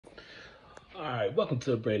All right, welcome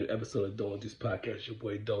to a brand new episode of Doing Juice Podcast. Your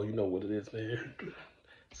boy Doe, you know what it is, man.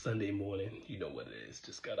 Sunday morning, you know what it is.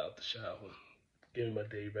 Just got out the shower, getting my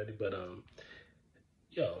day ready. But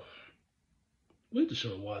yo, where's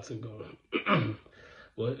Deshaun Watson going?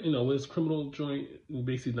 Well, with his criminal joint,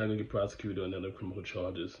 basically not gonna get prosecuted on other criminal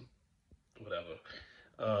charges,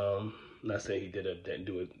 whatever. Not saying he did or didn't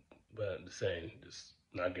do it, but I'm just saying just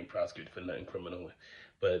not getting prosecuted for nothing criminal.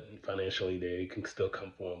 But financially, they can still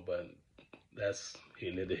come for him. But that's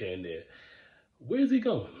neither here and there. Where is he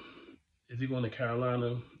going? Is he going to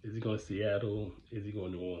Carolina? Is he going to Seattle? Is he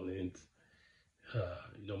going to New Orleans?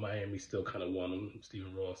 Miami still kind of want him.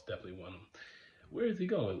 Stephen Ross definitely want him. Where is he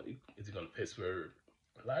going? Is he going to Pittsburgh?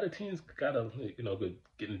 A lot of teams gotta,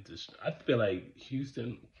 get into this. I feel like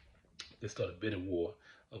Houston, they start a bidding war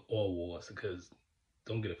of all wars because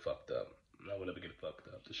don't get it fucked up. I will never get it fucked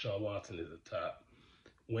up. Deshaun Watson is a top,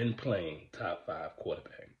 when playing, top 5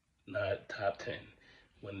 quarterback, not top 10.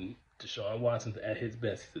 When Deshaun Watson's at his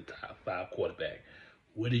best, he's a top 5 quarterback.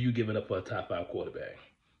 What are you giving up for a top 5 quarterback?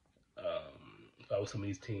 If I was some of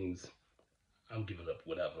these teams, I'm giving up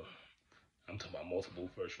whatever. I'm talking about multiple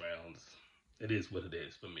first rounds. It is what it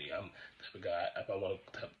is for me. I'm the type of guy, if I want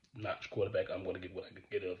a top-notch quarterback, I'm going to give what I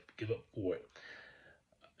can give up for it.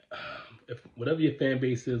 If whatever your fan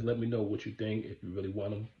base is, let me know what you think, if you really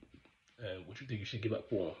want them, and what you think you should give up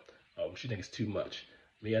for them. What you think is too much.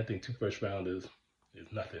 Me, I think 2 first rounders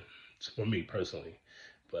is nothing for me personally.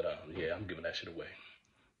 But yeah, I'm giving that shit away.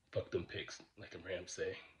 Fuck them picks, like the Rams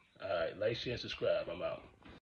say. All right, like, share, subscribe. I'm out.